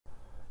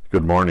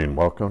Good morning,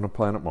 welcome to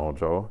Planet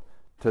Mojo.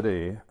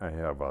 Today I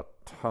have a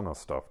ton of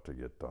stuff to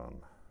get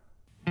done.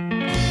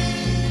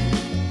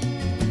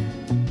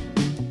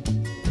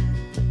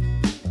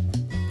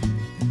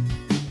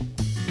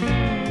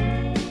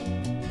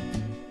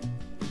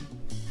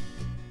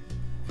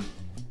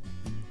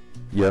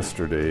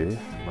 Yesterday,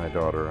 my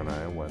daughter and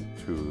I went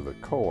to the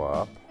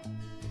co-op.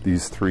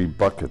 These 3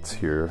 buckets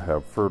here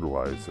have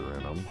fertilizer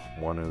in them.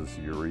 One is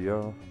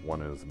urea,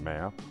 one is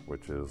MAP,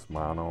 which is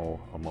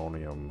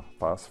monoammonium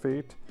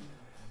phosphate,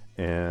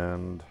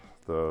 and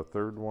the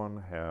third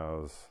one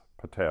has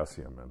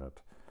potassium in it.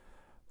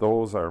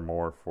 Those are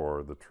more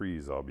for the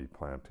trees I'll be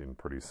planting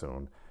pretty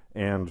soon.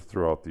 And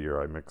throughout the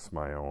year I mix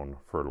my own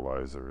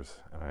fertilizers.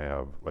 And I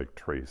have like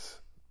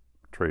trace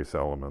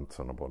elements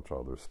and a bunch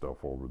of other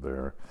stuff over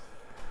there.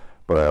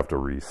 But I have to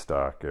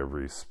restock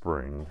every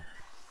spring.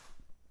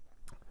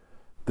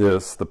 The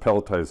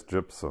pelletized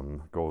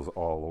gypsum goes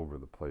all over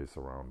the place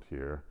around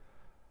here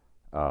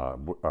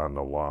on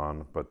the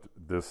lawn, but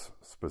this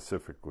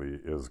specifically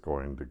is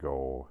going to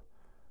go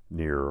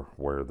near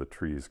where the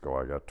trees go.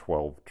 I got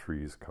 12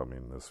 trees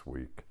coming this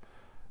week,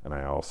 and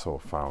I also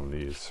found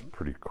these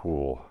pretty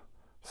cool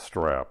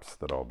straps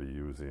that I'll be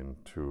using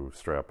to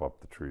strap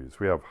up the trees.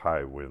 We have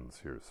high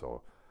winds here,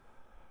 so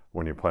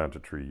when you plant a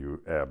tree,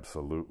 you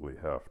absolutely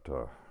have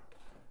to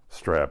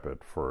strap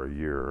it for a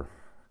year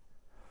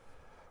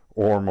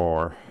or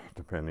more,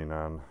 depending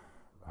on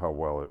how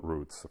well it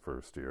roots the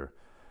first year.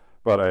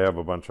 But I have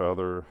a bunch of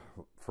other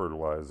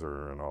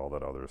fertilizer and all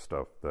that other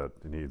stuff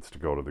that needs to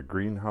go to the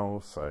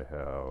greenhouse. I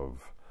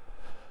have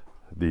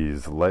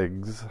these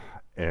legs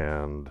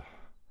and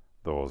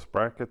those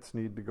brackets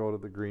need to go to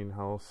the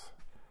greenhouse.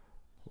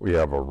 We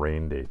have a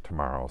rain day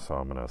tomorrow, so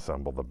I'm going to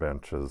assemble the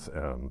benches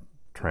and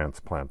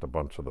transplant a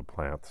bunch of the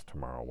plants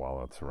tomorrow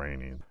while it's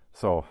raining.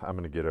 So I'm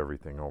going to get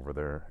everything over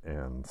there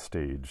and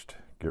staged,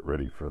 get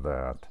ready for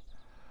that.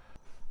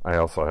 I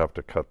also have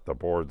to cut the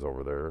boards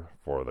over there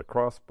for the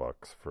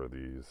crossbucks for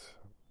these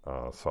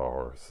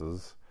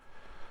sawhorses.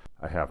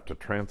 I have to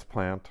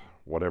transplant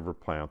whatever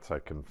plants I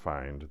can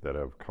find that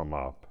have come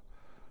up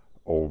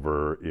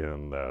over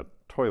in that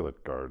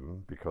toilet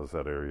garden, because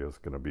that area is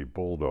going to be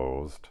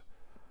bulldozed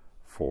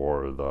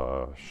for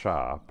the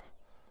shop.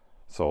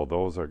 So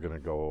those are going to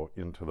go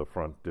into the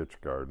front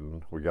ditch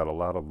garden. We got a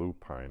lot of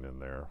lupine in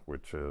there,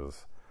 which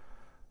is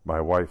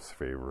my wife's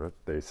favorite.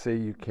 They say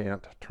you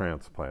can't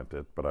transplant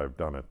it, but I've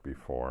done it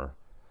before.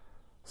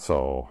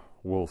 So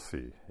we'll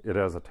see. It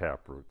has a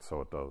taproot,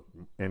 so it does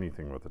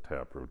anything with a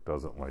taproot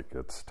doesn't like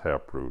its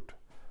taproot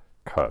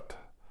cut.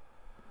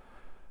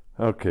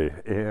 Okay,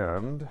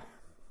 and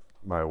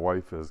my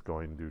wife is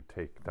going to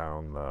take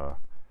down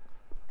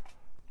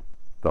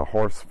the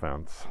horse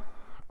fence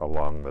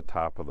along the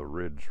top of the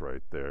ridge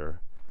right there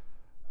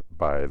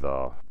by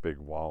the big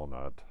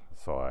walnut,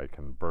 so I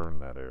can burn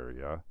that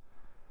area.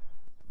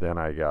 Then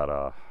I got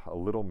a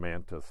little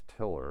mantis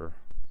tiller.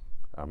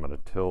 I'm going to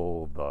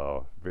till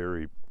the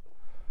very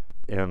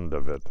end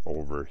of it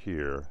over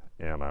here,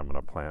 and I'm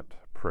going to plant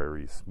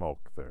prairie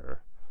smoke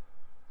there.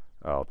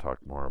 I'll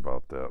talk more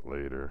about that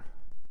later.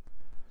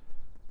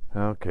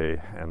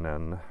 Okay, and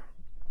then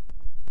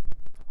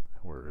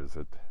where is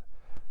it?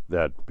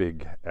 That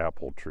big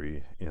apple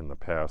tree in the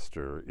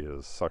pasture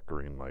is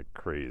suckering like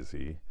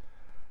crazy.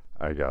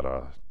 I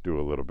gotta do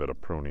a little bit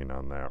of pruning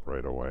on that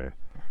right away.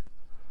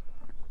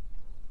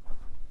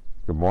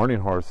 Good morning,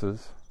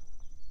 horses.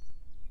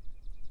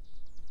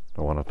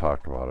 Don't want to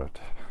talk about it.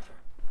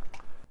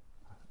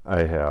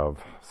 I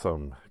have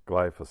some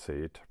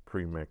glyphosate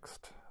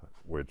pre-mixed,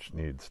 which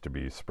needs to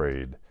be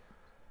sprayed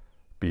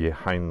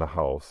behind the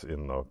house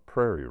in the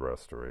prairie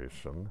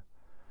restoration.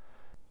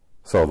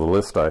 So the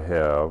list I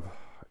have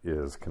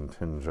is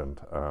contingent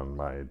on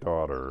my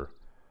daughter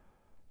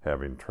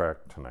having track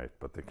tonight,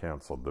 but they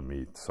canceled the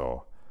meet,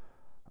 so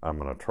I'm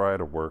going to try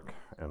to work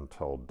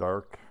until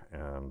dark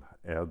and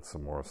add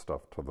some more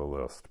stuff to the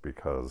list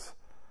because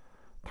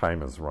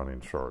time is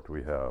running short.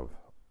 We have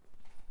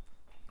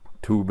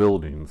 2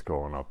 buildings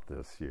going up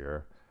this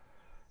year,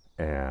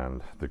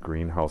 and the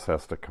greenhouse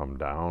has to come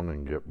down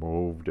and get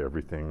moved.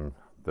 Everything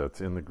that's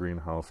in the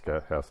greenhouse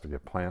has to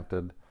get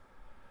planted.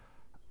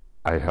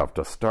 I have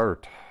to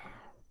start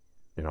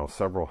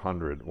several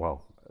hundred,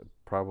 well,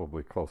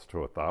 probably close to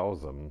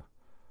 1,000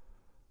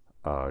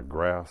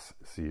 grass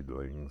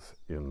seedlings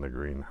in the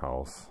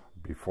greenhouse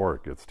before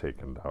it gets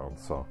taken down.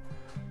 So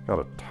got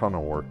a ton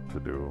of work to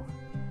do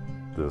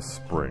this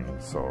spring,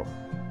 so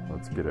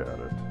let's get at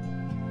it.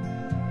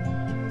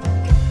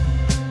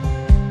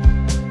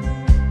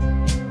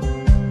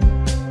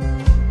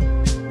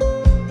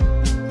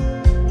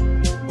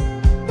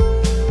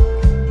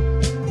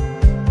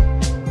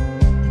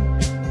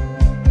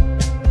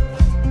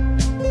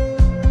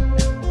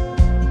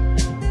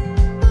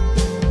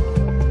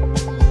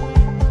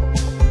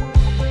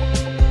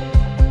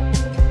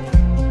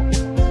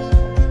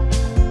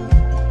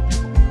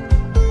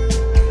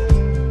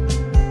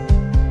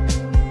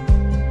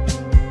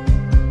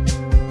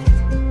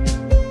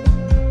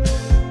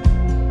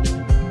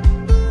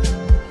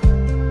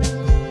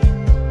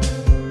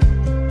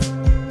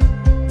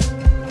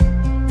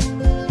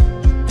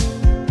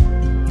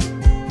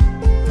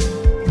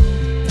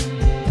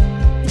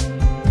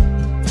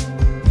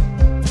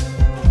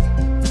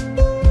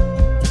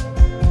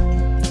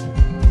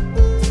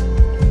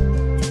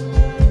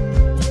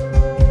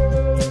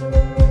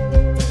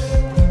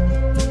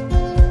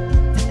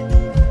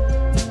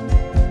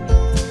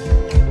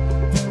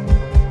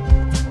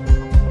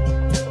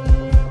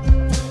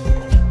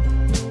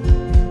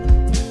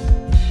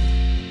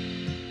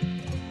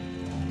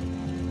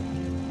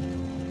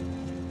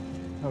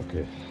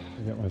 Okay,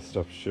 I got my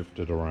stuff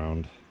shifted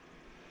around.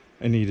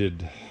 I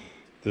needed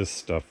this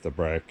stuff, the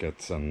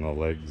brackets and the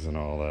legs and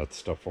all that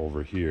stuff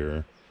over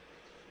here.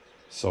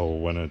 So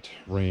when it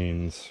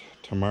rains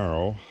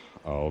tomorrow,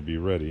 I'll be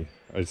ready.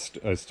 I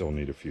still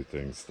need a few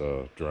things.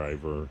 The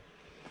driver,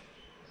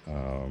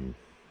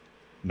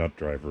 nut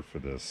driver for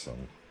this,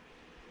 and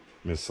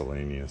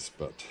miscellaneous,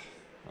 but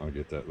I'll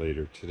get that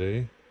later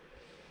today.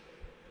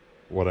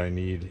 What I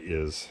need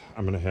is,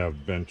 I'm going to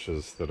have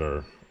benches that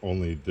are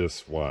only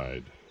this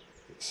wide,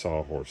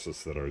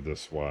 sawhorses that are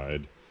this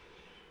wide,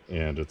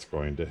 and it's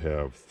going to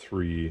have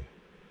 3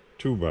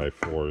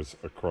 2x4s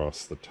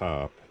across the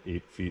top,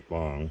 8 feet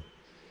long,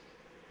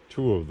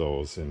 2 of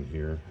those in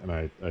here, and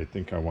I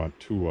think I want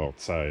 2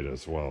 outside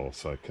as well,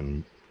 so I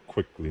can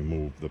quickly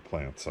move the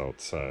plants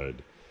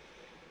outside.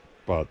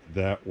 But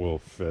that will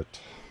fit,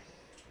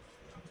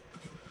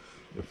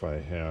 if I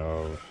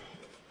have,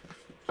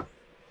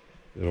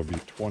 it'll be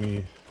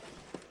 20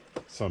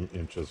 some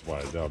inches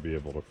wide. I'll be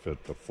able to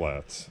fit the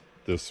flats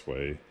this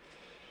way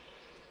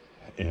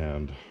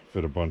and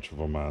fit a bunch of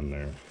them on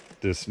there.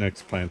 This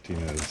next planting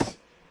is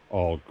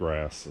all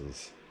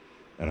grasses,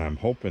 and I'm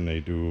hoping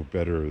they do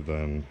better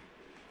than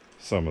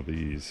some of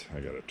these. I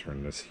gotta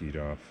turn this heat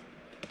off.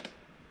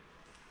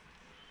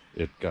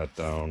 It got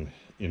down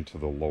into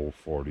the low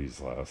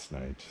 40s last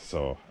night,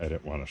 so I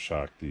didn't want to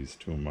shock these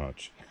too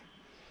much.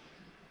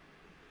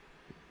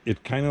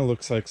 It kind of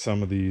looks like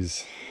some of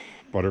these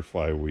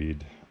butterfly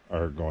weed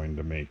are going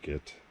to make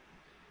it.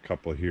 A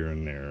couple here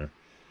and there.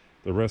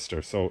 The rest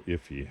are so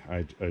iffy.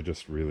 I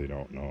just really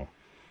don't know.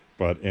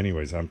 But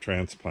anyways, I'm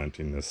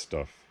transplanting this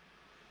stuff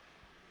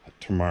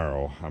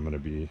tomorrow. I'm going to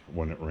be,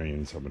 when it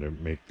rains, I'm going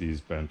to make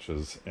these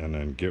benches and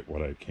then get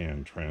what I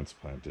can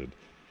transplanted.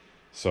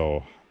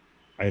 So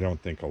I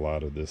don't think a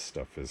lot of this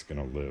stuff is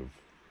going to live,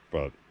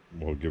 but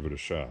we'll give it a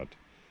shot.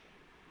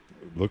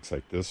 It looks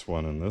like this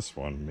one and this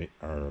one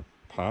are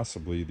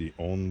possibly the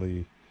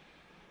only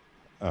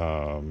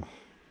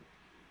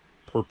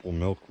purple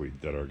milkweed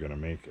that are going to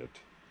make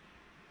it.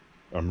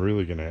 I'm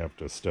really going to have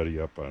to study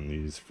up on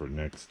these for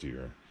next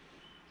year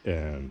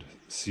and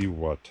see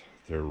what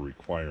their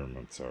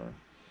requirements are.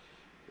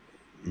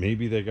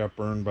 Maybe they got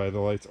burned by the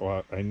lights.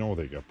 Oh, I know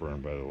they got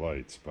burned by the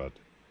lights, but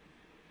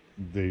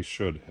they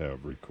should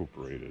have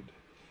recuperated.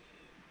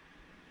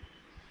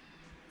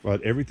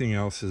 But everything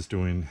else is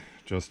doing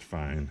just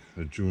fine.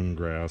 The June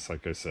grass,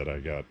 like I said,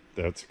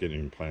 that's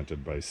getting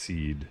planted by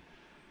seed,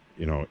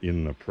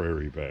 in the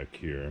prairie back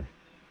here.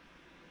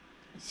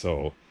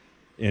 So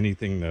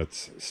anything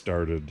that's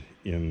started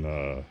in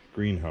the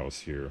greenhouse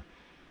here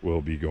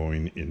will be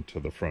going into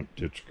the front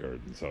ditch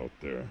gardens out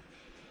there.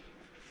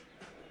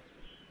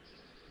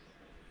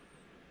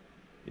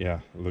 Yeah,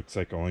 it looks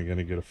like only going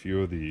to get a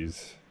few of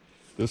these.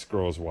 This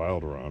grows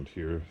wild around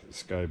here,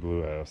 sky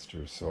blue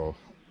aster, so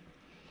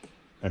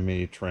I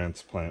may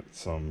transplant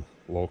some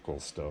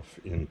local stuff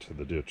into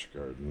the ditch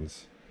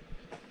gardens.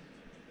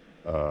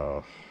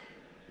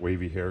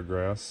 Wavy hair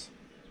grass,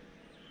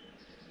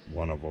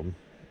 one of them,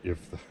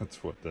 if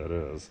that's what that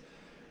is.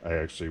 I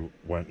actually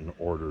went and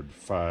ordered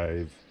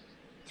 5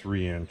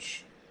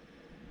 3-inch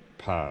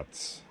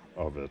pots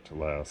of it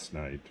last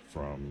night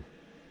from,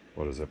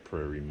 what is it,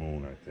 Prairie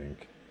Moon, I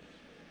think.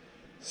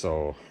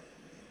 So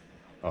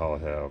I'll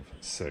have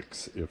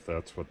 6. If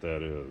that's what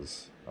that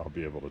is, I'll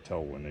be able to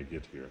tell when they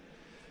get here.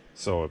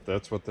 So if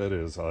that's what that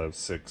is, I'll have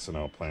 6, and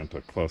I'll plant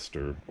a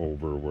cluster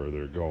over where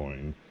they're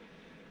going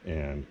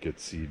and get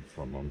seed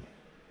from them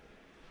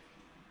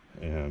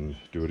and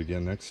do it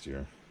again next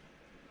year.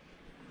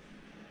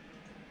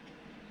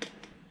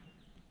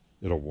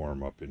 It'll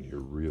warm up in here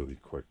really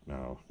quick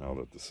now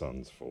that the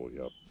sun's fully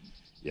up.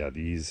 Yeah,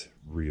 these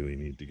really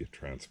need to get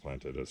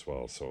transplanted as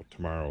well. So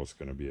tomorrow is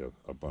going to be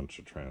a bunch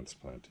of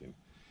transplanting.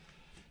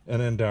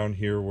 And then down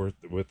here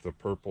with the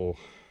purple,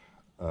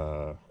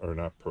 or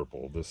not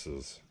purple, this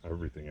is,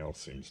 everything else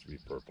seems to be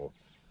purple.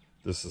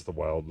 This is the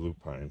wild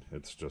lupine.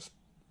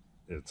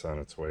 It's on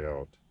its way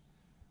out.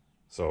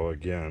 So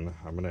again,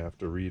 I'm going to have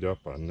to read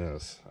up on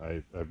this.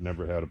 I've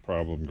never had a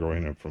problem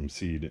growing it from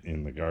seed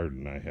in the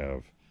garden. I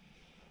have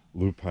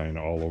lupine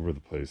all over the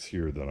place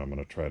here that I'm going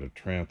to try to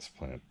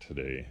transplant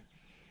today.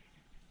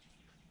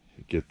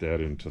 Get that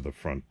into the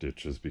front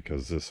ditches,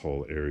 because this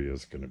whole area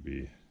is going to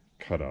be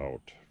cut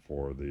out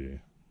for the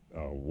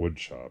wood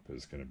shop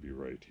is going to be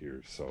right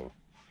here. So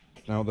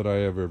now that I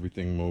have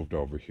everything moved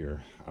over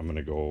here, I'm going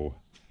to go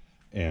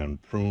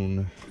and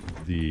prune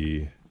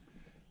the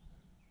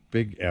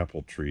big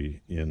apple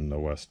tree in the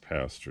west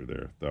pasture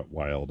there, that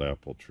wild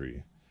apple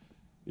tree.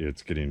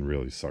 It's getting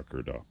really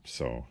suckered up,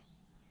 so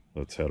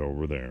let's head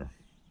over there.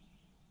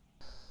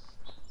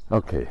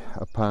 Okay,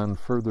 upon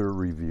further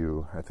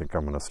review, I think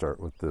I'm going to start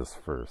with this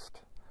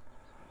first.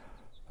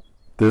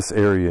 This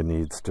area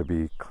needs to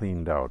be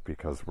cleaned out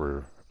because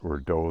we're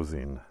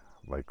dozing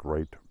like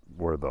right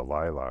where the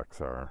lilacs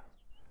are,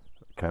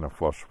 kind of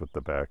flush with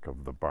the back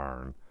of the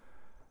barn.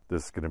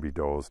 This is going to be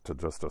dozed to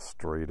just a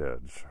straight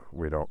edge.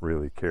 We don't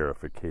really care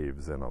if it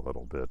caves in a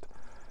little bit.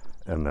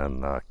 And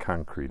then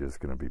concrete is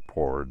going to be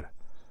poured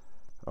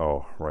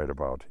Oh, right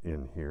about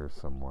in here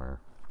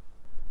somewhere.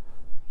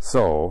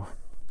 So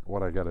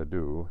what I got to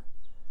do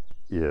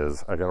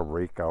is I got to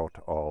rake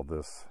out all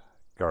this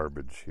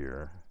garbage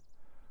here.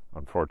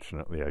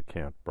 Unfortunately, I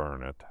can't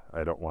burn it.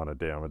 I don't want to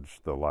damage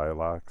the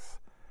lilacs,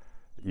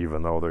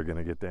 even though they're going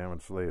to get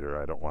damaged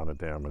later. I don't want to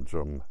damage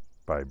them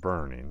by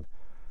burning,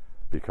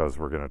 because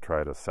we're going to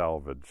try to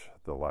salvage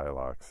the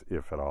lilacs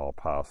if at all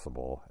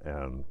possible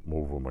and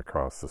move them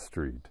across the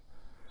street.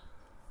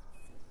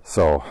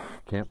 So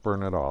can't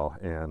burn it all,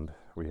 and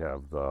we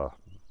have the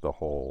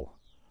whole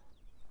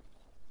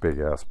big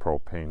ass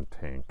propane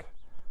tank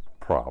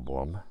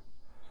problem.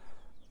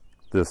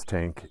 This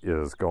tank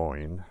is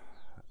going,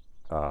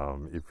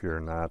 if you're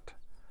not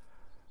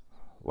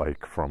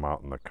like from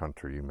out in the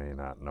country, you may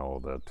not know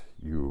that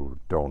you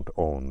don't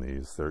own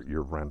these.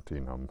 You're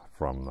renting them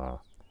from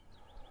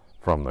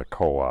the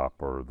co-op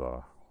or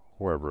the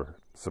whoever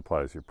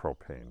supplies you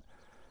propane.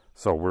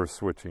 So we're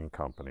switching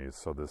companies,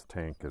 so this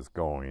tank is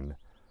going,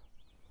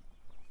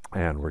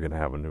 and we're going to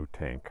have a new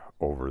tank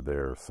over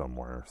there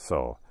somewhere.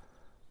 So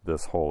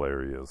this whole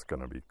area is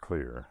going to be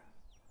clear.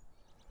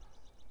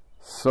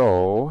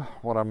 So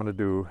what I'm going to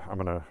do, I'm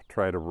going to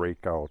try to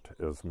rake out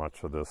as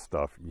much of this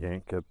stuff,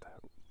 yank it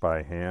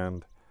by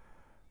hand,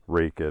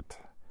 rake it,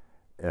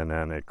 and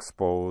then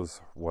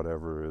expose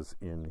whatever is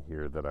in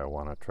here that I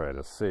want to try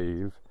to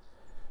save.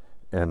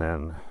 And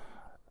then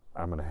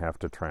I'm going to have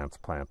to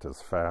transplant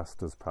as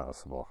fast as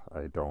possible.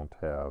 I don't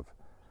have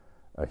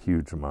a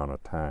huge amount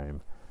of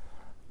time.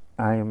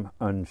 I'm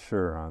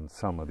unsure on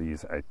some of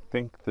these. I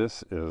think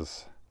this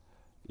is,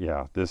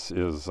 yeah, this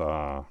is,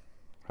 hi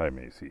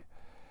Macy.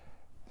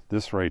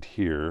 This right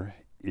here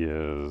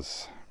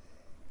is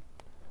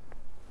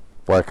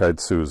Black-Eyed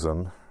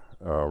Susan,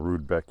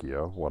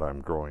 Rudbekia, what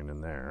I'm growing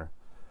in there.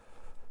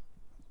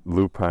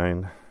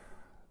 Lupine.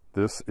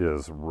 This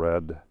is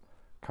red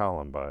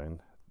columbine.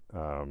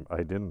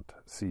 I didn't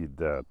seed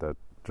that. That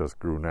just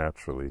grew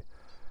naturally.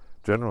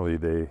 Generally,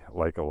 they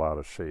like a lot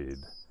of shade.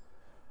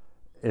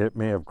 It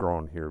may have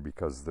grown here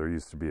because there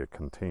used to be a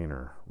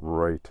container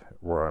right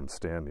where I'm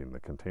standing. The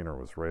container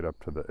was right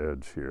up to the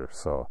edge here,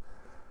 so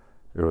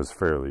it was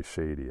fairly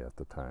shady at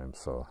the time,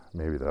 so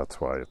maybe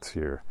that's why it's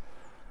here.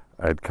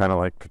 I'd kind of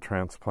like to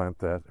transplant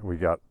that. We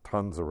got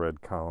tons of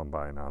red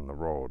columbine on the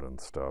road and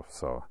stuff,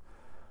 so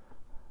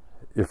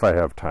if I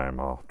have time,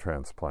 I'll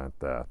transplant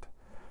that.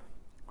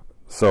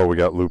 So we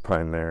got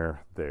lupine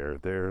there.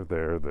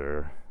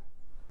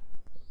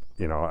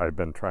 You know, I've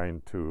been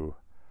trying to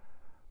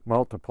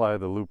multiply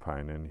the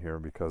lupine in here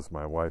because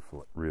my wife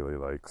really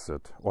likes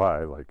it. Well,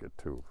 I like it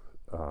too.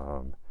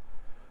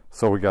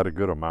 So we got a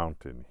good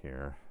amount in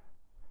here.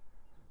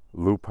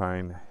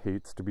 Lupine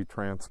hates to be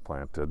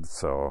transplanted,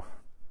 so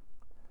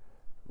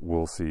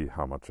we'll see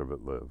how much of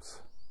it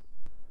lives.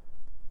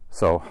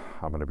 So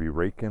I'm going to be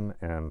raking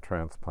and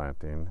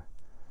transplanting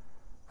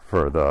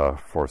for the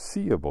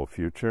foreseeable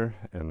future,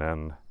 and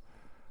then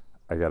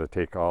I got to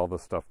take all the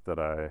stuff that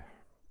I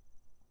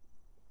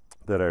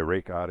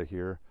rake out of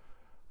here,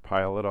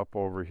 pile it up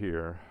over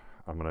here.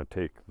 I'm going to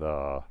take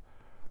the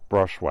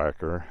brush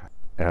whacker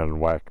and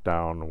whack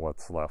down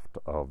what's left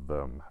of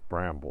them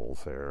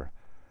brambles there,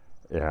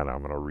 and I'm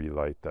going to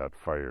relight that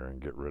fire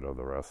and get rid of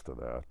the rest of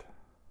that.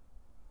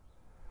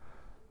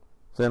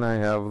 Then I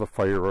have the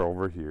fire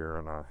over here,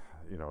 and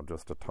you know,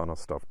 just a ton of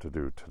stuff to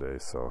do today,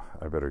 so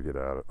I better get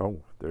at it.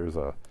 Oh, there's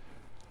a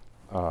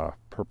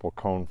purple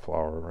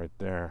coneflower right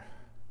there.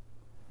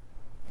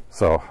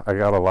 So I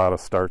got a lot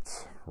of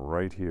starts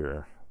right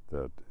here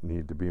that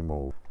need to be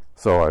moved,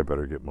 so I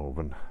better get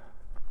moving.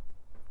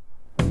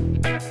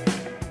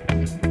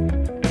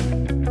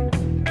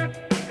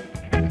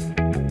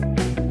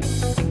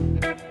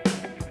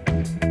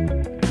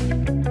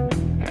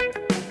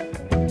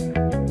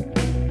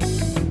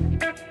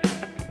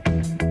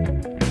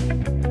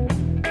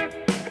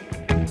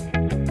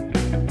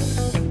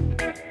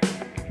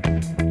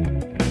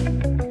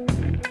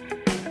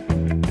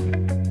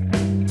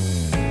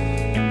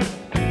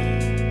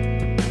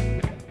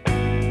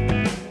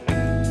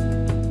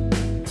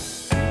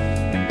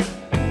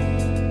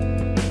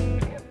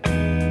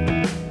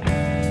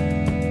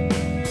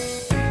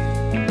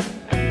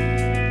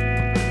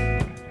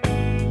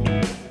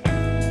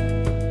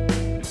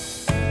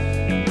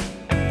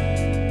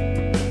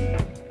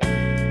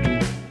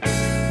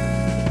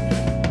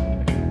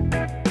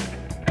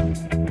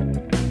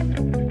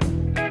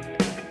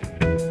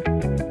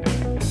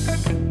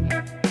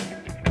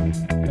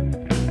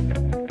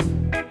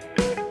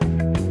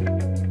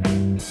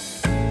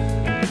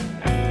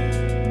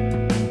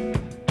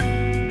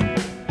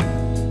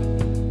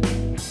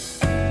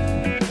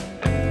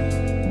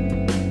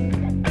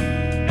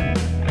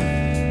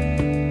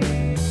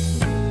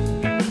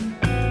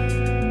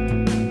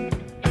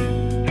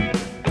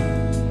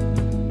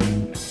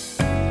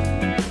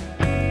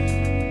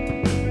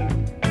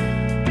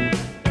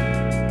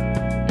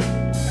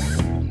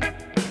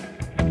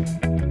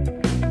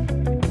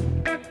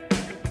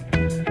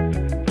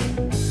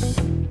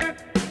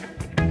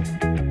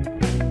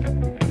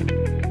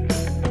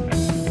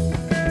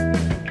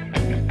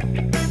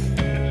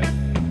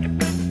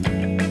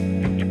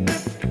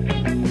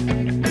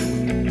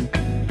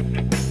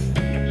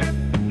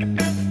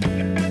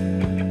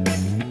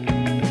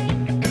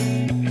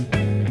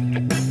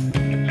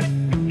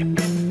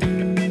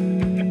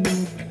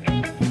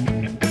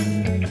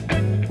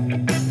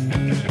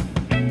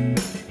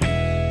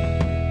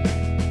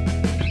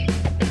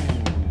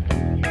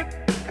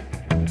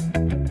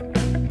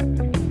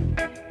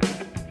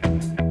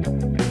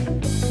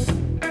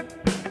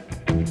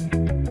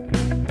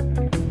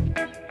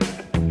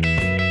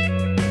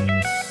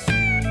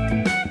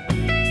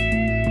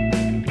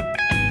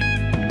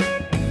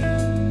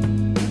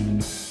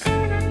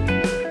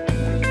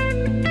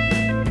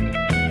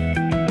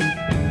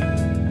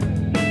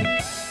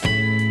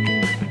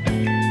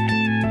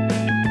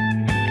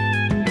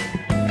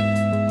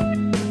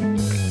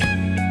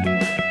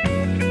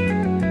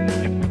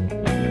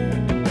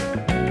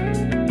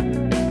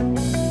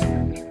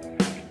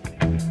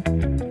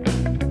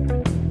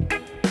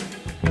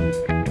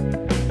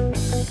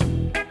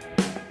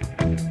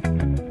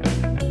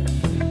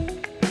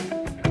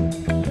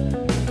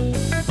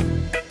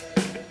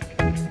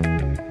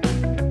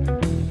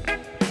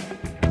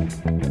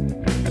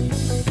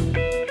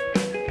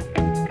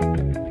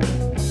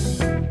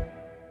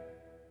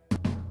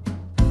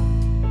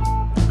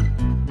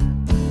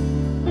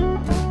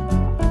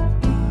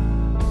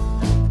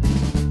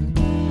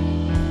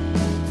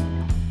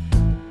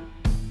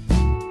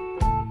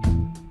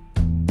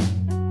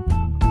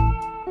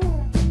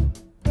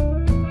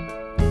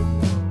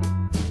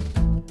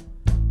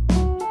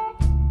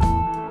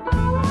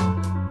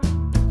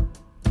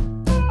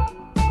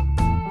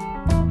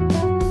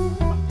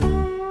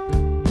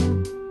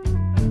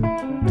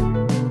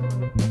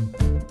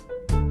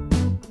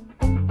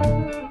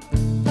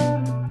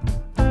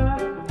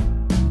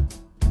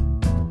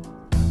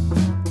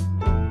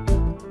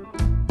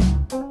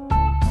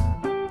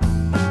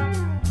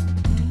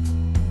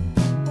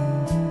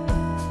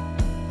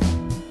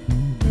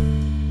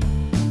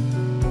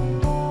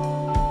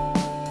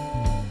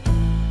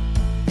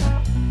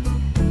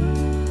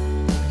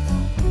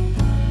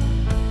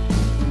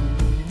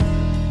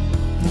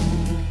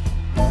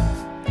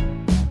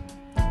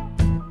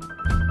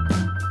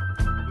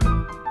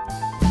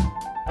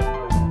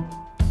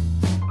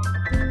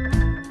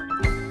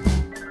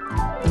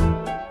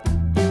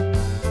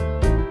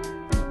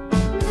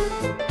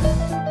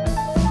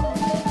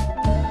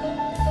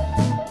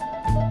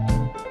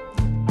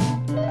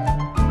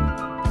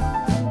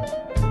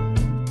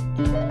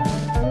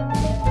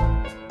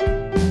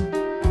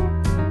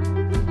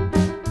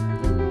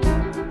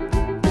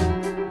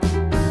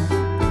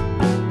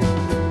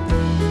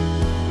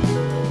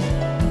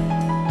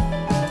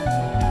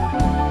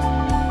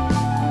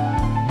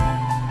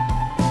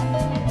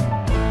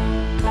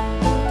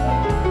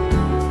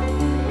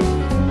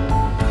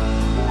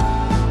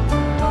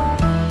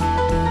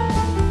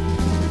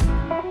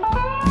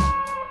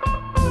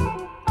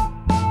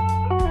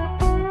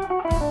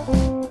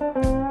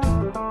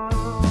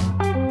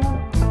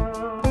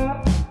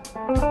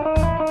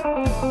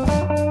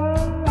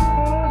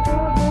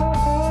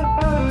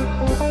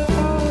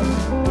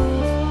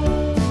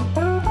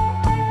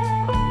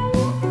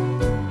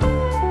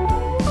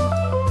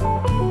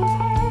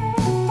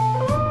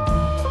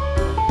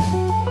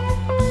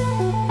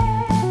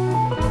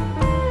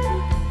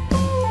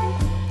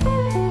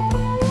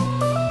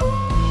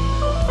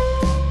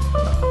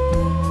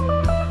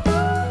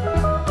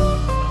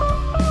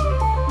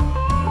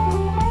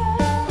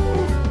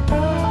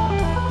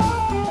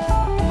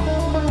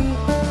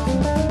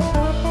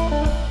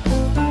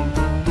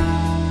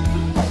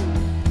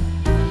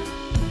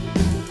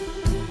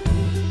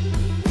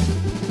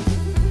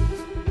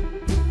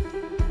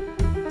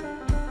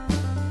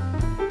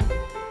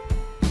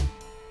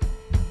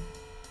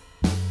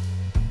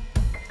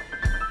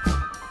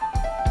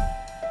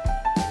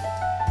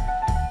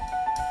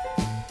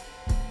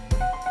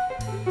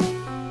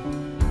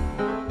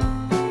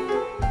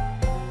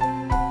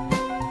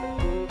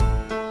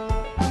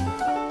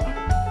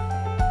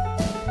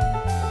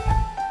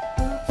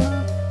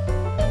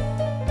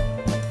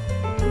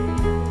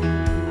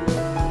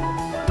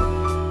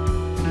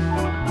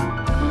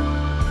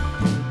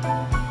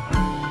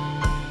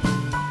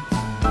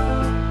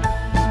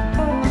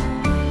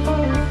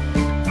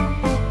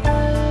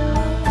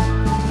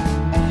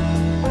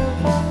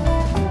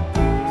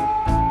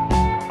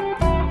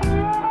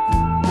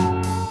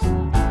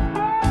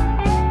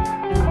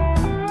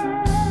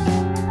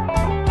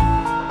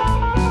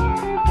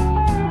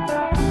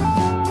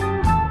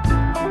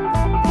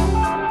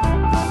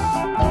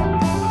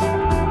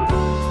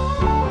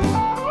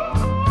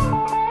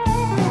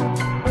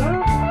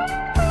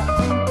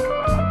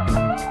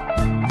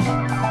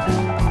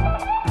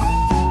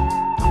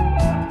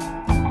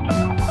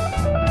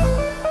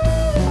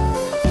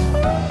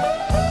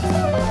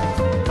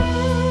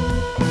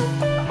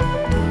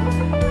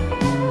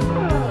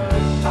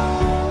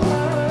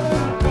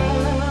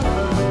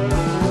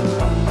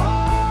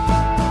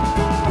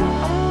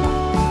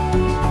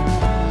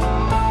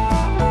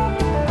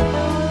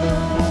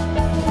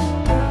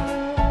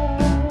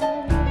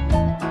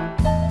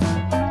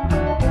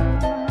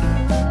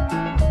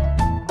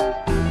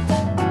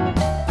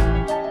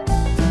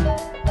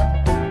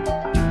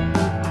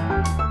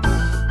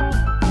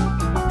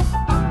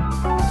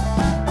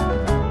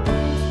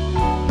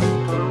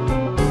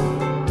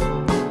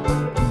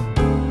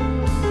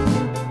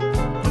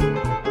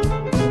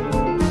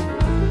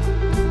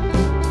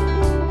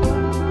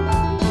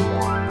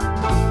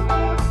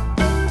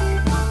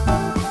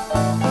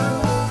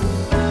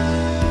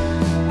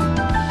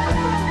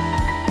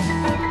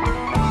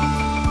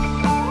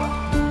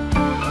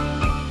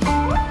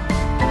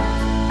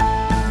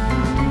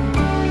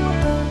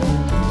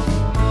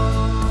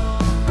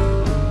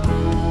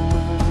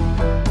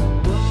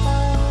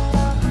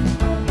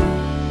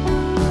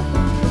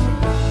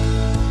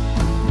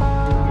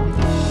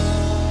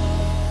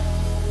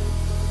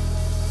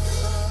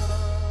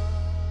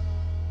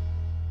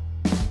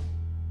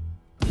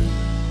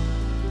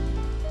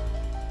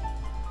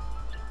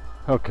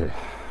 Okay,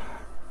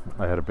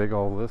 I had a big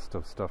old list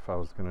of stuff I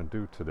was going to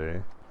do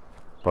today,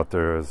 but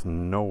there is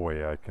no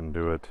way I can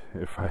do it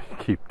if I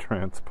keep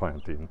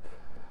transplanting.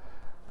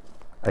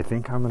 I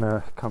think I'm going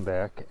to come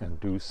back and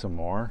do some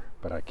more,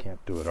 but I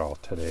can't do it all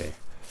today.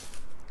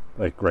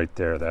 Like right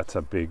there, that's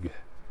a big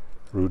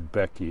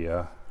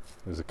Rudbekia.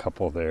 There's a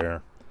couple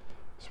there.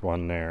 There's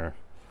one there.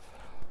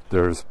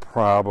 There's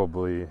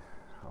probably,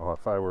 oh,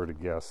 if I were to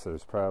guess,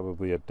 there's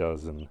probably a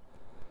dozen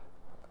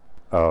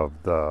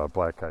of the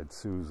black-eyed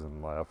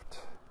Susan left.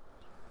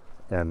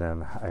 And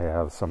then I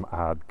have some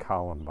odd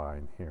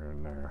columbine here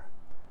and there.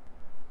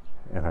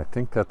 And I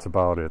think that's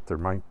about it. There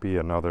might be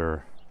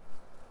another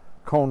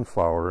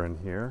coneflower in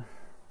here,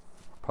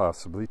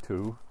 possibly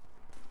two.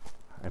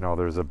 I know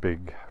there's a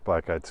big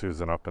black-eyed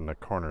Susan up in the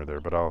corner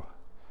there, but I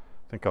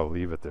think I'll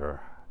leave it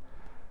there.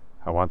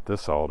 I want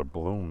this all to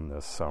bloom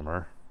this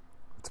summer.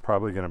 It's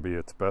probably going to be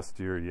its best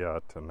year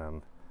yet, and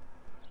then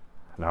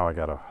now I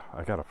gotta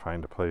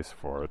find a place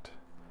for it.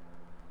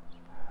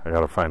 I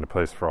gotta find a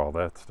place for all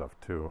that stuff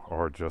too,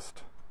 or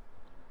just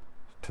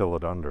till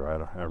it under.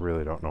 I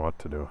really don't know what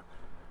to do.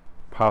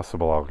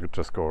 Possible I'll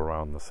just go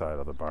around the side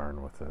of the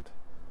barn with it.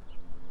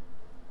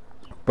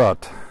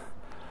 But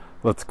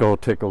let's go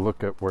take a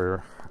look at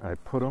where I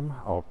put them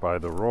out by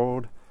the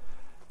road,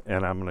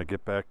 and I'm gonna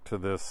get back to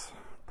this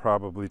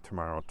probably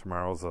tomorrow.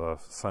 Tomorrow's a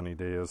sunny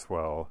day as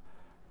well,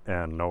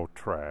 and no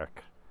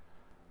track.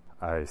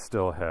 I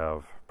still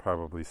have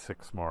probably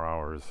 6 more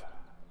hours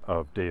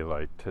of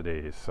daylight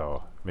today,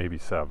 so maybe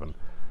 7.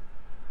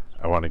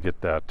 I want to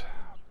get that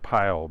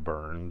pile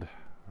burned,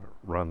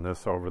 run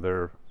this over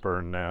there,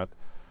 burn that,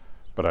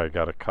 but I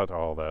got to cut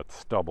all that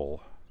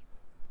stubble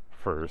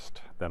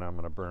first, then I'm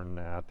going to burn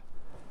that,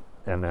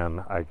 and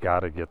then I got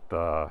to get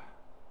the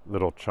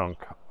little chunk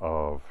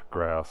of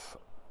grass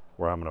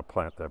where I'm going to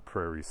plant that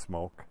prairie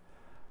smoke.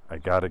 I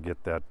got to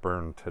get that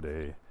burned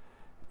today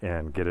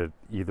and get it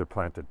either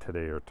planted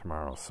today or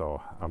tomorrow,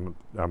 so I'm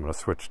going to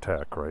switch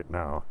tack right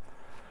now.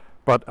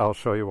 But I'll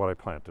show you what I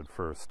planted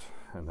first,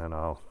 and then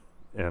I'll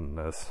end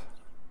this.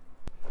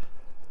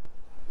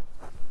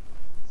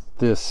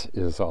 This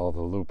is all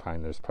the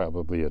lupine. There's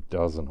probably a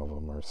dozen of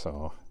them or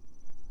so.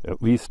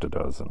 At least a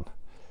dozen.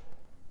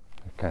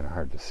 They're kind of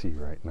hard to see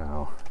right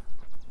now.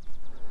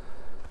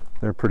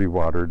 They're pretty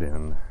watered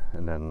in.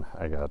 And then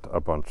I got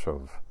a bunch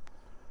of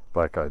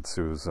black-eyed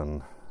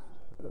Susan.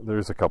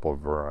 There's a couple of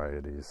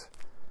varieties.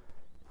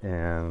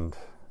 And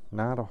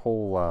not a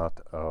whole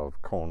lot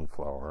of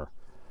coneflower.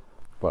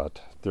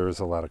 But there's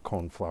a lot of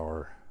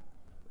coneflower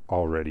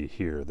already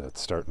here that's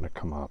starting to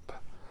come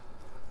up.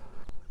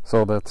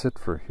 So that's it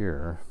for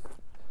here.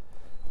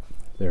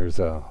 There's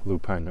a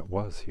lupine that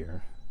was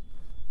here,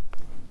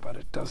 but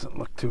it doesn't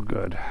look too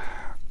good.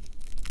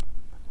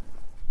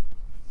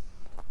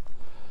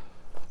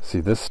 See,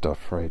 this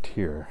stuff right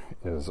here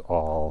is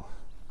all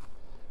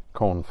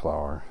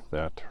coneflower.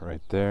 That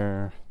right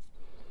there,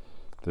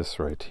 this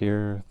right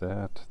here,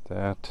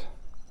 that.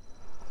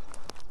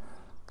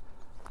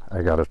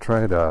 I gotta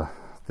try to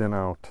thin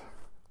out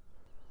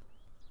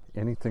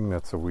anything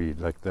that's a weed.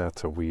 Like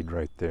that's a weed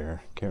right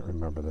there. Can't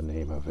remember the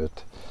name of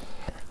it.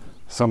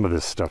 Some of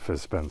this stuff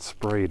has been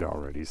sprayed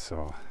already,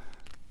 so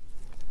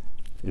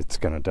it's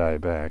gonna die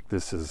back.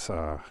 This is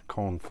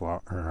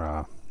coneflower,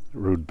 or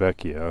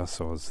Rudbekia,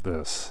 so is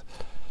this.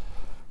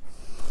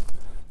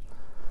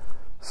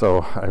 So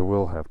I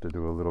will have to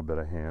do a little bit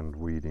of hand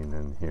weeding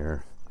in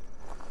here.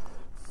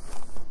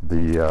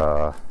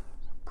 The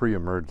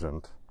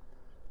pre-emergent,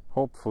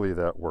 hopefully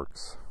that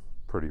works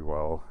pretty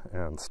well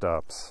and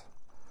stops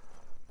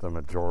the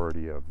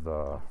majority of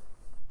the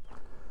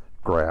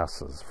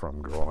grasses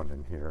from growing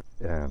in here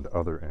and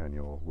other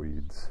annual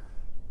weeds.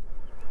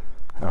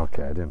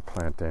 Okay, I didn't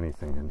plant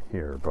anything in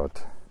here,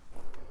 but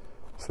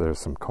so there's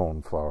some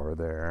coneflower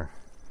there.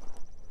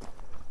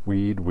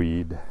 Weed.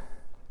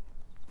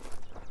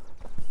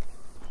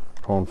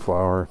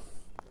 Coneflower.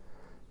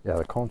 Yeah,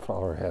 the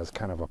coneflower has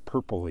kind of a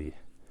purpley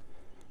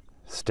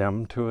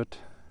stem to it.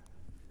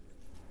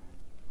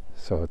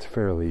 So it's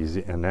fairly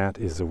easy, and that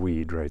is a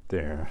weed right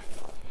there.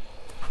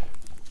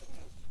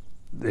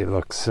 They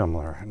look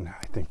similar, and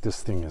I think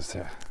this thing is,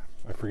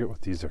 I forget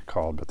what these are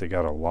called, but they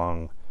got a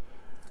long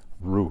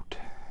root,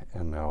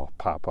 and they'll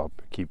pop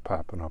up, keep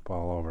popping up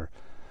all over.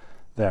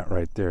 That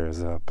right there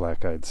is a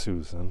black-eyed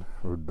Susan,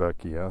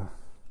 Rudbekia,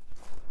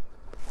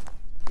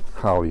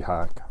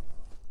 hollyhock.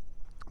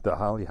 The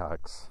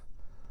hollyhocks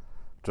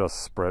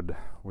just spread.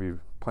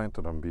 We've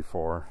planted them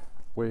before,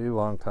 way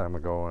long time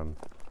ago, and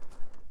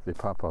they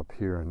pop up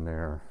here and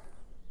there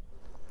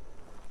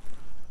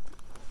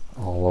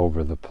all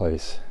over the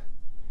place.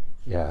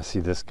 Yeah,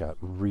 see, this got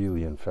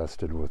really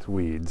infested with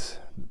weeds.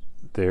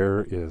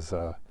 There is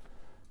a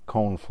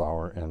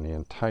coneflower, and the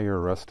entire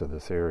rest of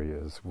this area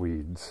is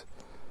weeds.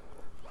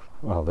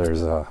 Well,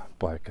 there's a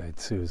black-eyed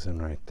Susan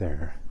right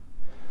there,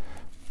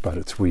 but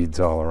it's weeds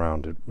all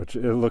around it, which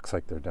it looks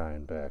like they're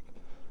dying back.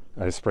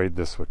 I sprayed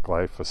this with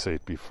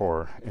glyphosate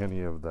before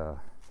any of the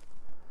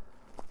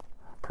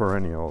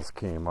perennials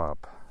came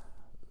up.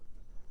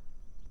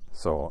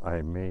 So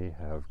I may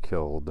have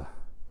killed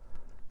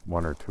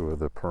one or two of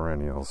the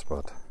perennials,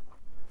 but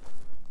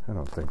I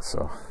don't think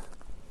so.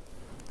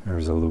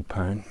 There's a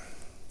lupine.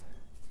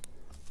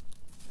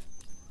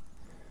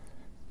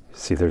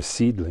 See, there's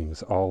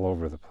seedlings all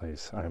over the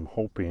place. I'm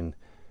hoping,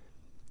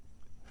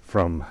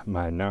 from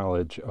my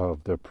knowledge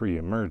of the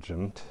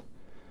pre-emergent,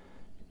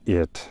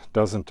 it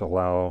doesn't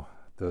allow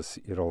this,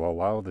 it'll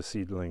allow the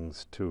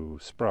seedlings to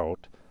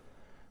sprout,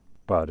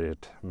 but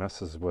it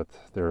messes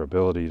with their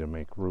ability to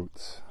make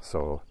roots,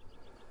 so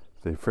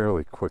they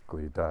fairly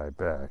quickly die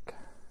back.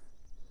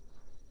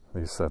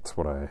 At least that's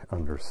what I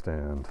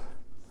understand.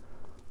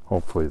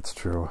 Hopefully it's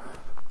true.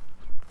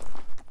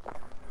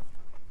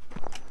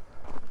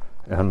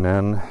 And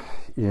then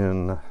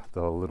in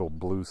the little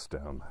blue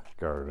stem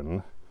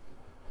garden,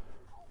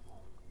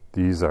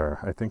 these are,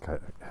 I think I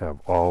have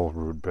all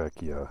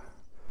Rudbekia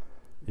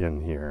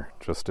in here,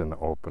 just in the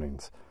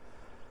openings.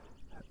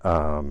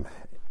 And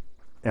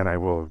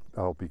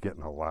I'll be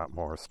getting a lot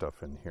more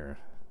stuff in here.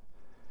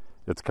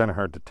 It's kind of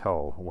hard to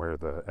tell where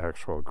the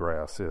actual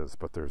grass is,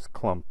 but there's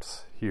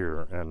clumps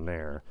here and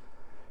there,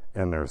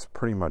 and there's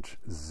pretty much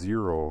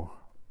zero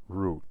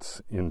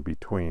roots in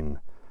between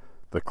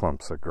the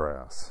clumps of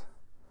grass.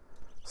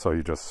 So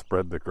you just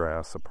spread the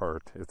grass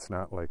apart. It's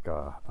not like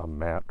a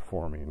mat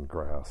forming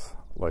grass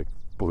like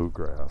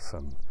bluegrass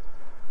and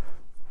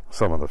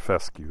some of the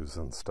fescues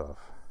and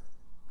stuff.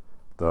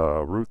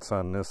 The roots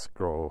on this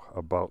grow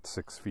about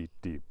 6 feet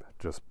deep,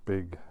 just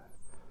big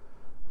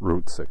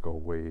roots that go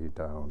way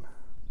down.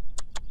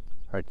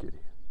 Hi,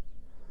 kitty.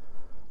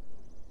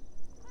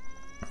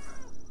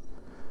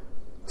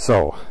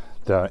 So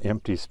the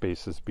empty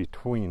spaces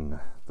between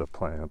the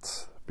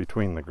plants,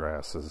 between the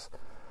grasses,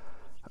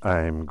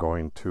 I'm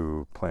going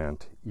to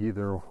plant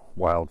either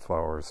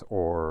wildflowers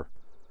or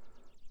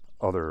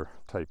other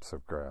types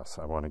of grass.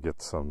 I want to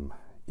get some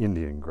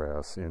Indian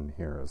grass in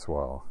here as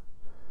well.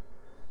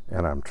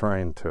 And I'm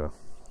trying to,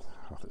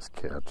 oh, this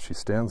cat, she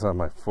stands on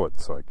my foot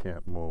so I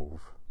can't move,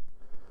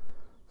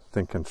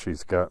 thinking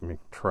she's got me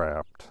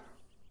trapped.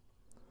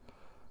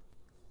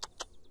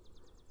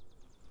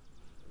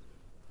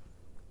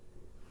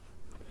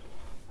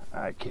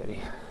 Hi,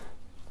 kitty.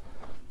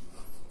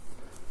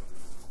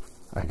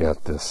 I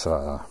got this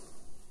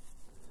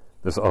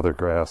this other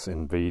grass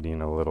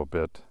invading a little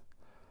bit.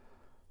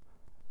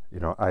 You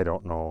know, I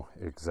don't know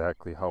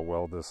exactly how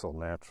well this will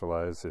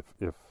naturalize,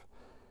 if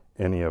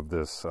any of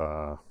this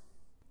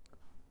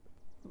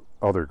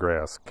other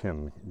grass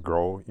can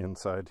grow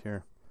inside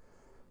here.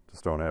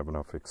 Just don't have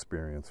enough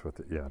experience with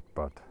it yet,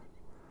 but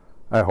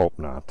I hope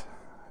not.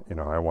 You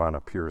know, I want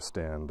a pure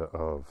stand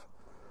of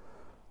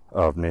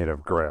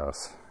native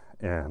grass,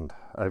 and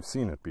I've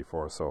seen it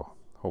before, so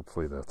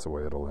hopefully that's the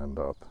way it'll end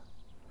up.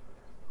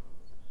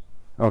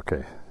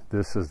 Okay,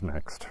 this is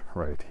next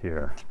right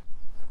here.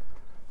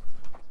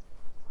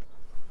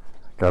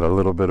 Got a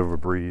little bit of a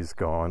breeze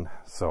going,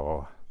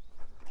 so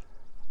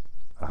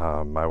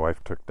my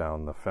wife took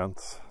down the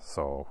fence,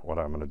 so what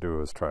I'm going to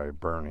do is try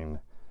burning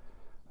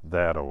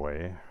that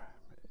away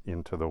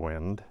into the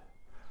wind,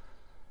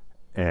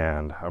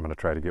 and I'm going to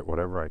try to get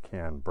whatever I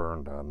can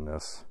burned on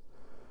this.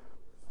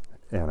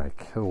 And I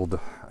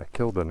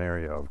killed an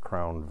area of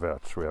crown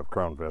vetch. We have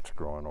crown vetch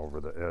growing over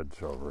the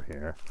edge over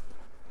here,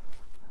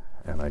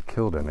 and I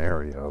killed an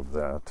area of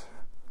that,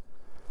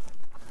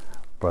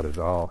 but it's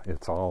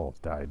all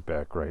died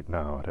back right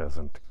now. It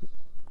hasn't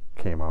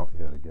came out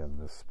yet again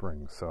this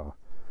spring, so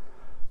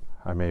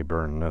I may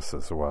burn this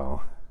as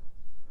well.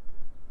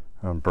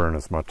 I'll burn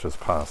as much as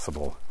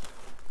possible.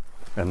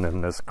 And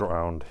then this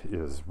ground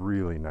is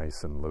really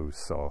nice and loose,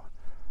 so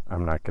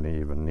I'm not going to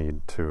even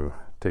need to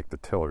take the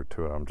tiller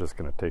to it. I'm just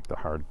going to take the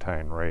hard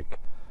tine rake,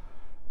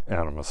 and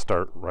I'm going to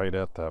start right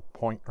at that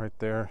point right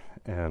there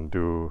and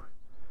do,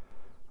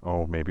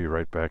 oh, maybe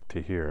right back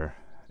to here,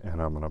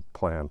 and I'm going to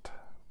plant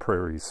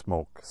prairie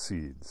smoke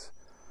seeds.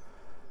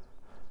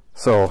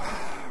 So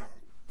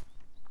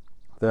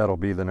that'll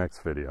be the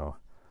next video.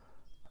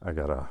 I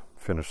gotta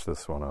finish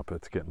this one up.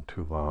 It's getting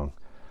too long.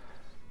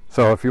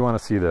 So if you want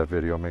to see that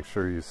video, make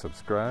sure you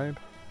subscribe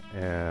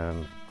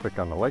and click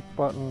on the like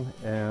button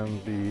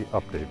and the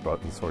update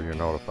button so you're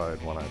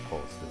notified when I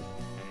post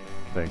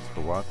it. Thanks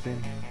for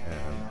watching,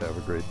 and have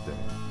a great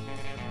day.